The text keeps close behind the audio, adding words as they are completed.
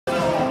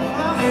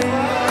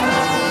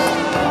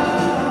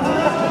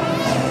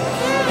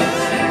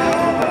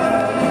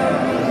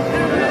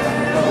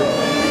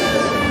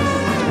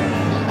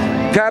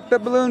Tap the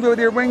balloons with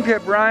your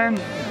wingtip, Ryan.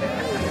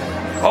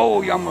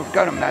 Oh, you almost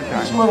got him that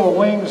time. These little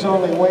wings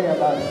only weigh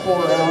about 4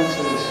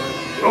 ounces.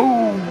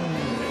 Oh,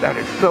 that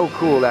is so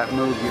cool, that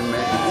move you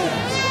made.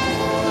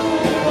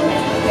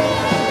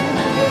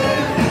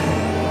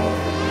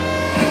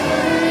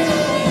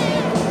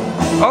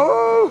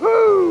 Oh,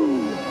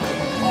 hoo!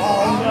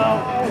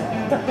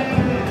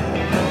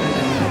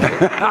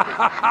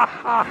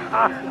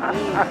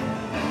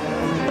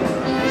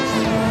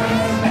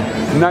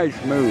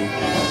 Nice move.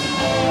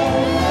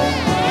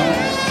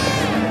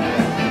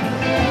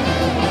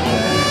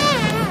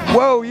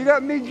 Whoa, you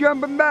got me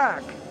jumping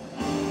back.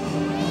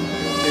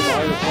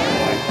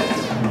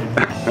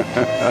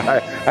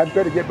 I'm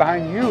going to get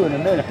behind you in a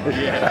minute.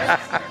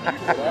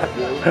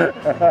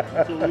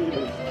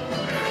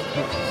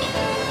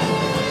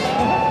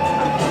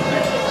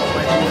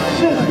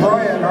 This is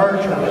Brian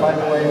Archer, by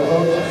the way,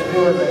 folks.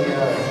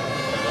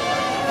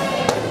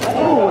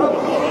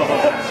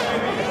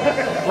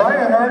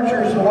 Brian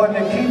Archer's the one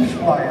that keeps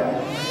flying.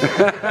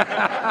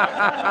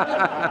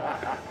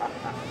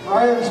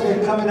 Brian's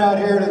been coming out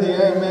here to the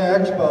AMA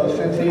Expo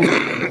since he's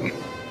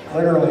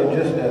literally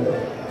just a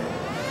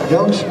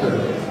youngster.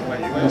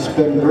 It's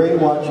been great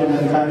watching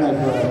him kind of...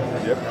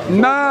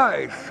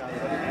 Nice!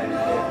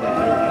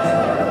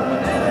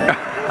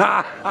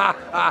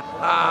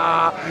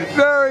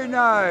 Very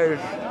nice!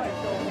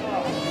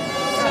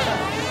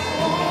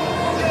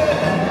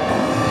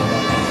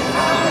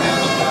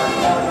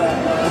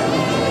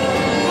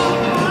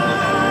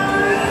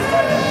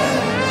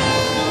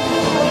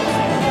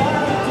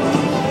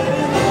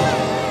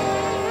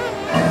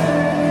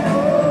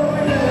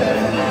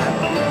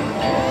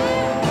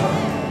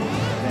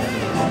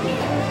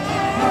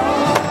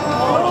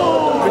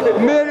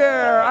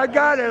 Midair! I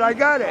got it! I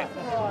got it!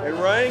 And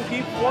Ryan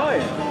keeps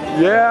flying.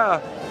 Yeah.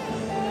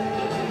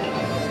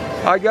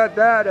 I got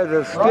that as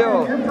a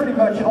skill. Ryan, you're pretty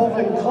much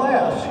holding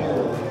class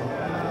here.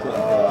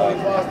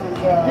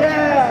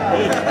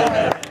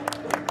 Yeah!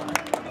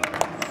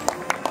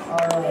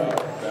 All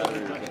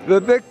right. The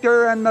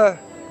victor and the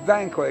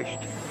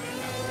vanquished.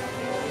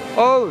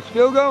 Oh,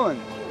 still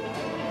going.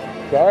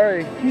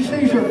 Sorry. These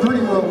things are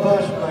pretty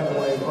robust, by the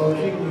way, folks.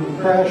 You can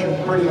crash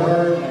them pretty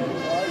hard.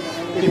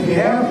 If you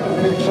have to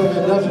fix them,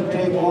 it doesn't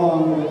take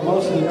long.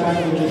 Most of the time,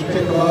 you just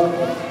pick them up,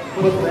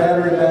 put the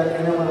battery back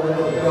in them, and let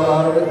it go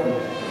out of it, and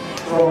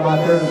throw them out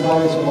there and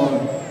fly some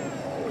on.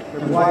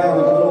 They're flying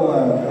with a little, I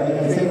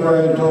think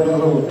Ryan told me a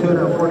little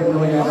 240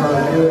 milliamp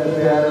hour US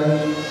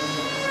batteries,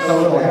 a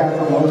little half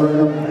motor in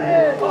them.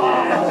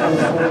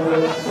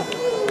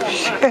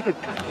 Shit.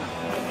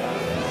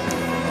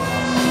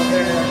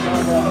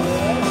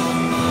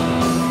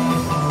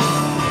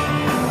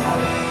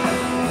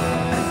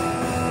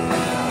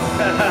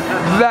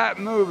 That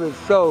move is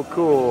so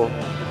cool.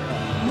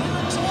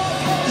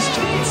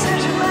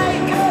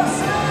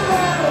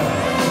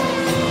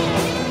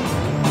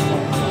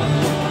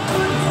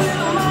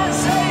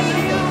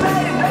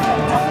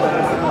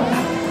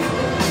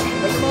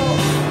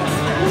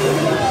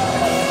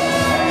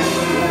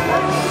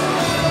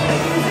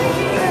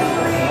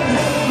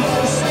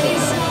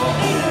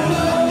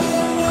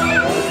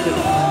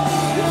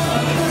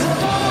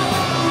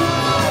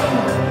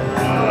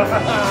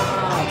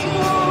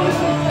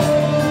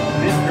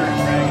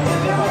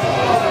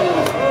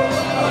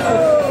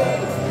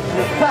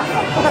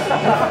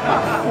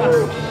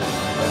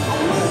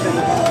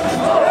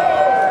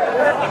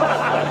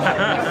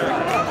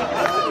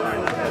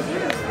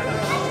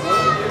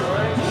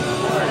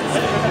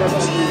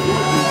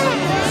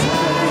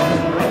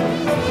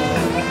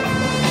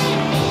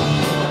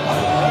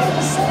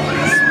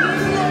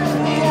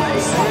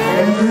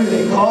 Andrew,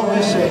 they call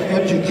this an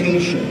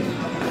education.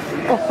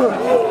 Oh!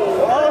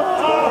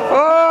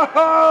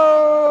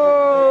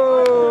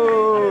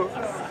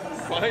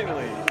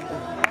 Finally.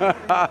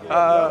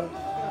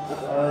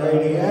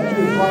 Alrighty,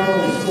 Andrew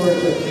finally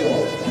scores a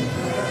kill.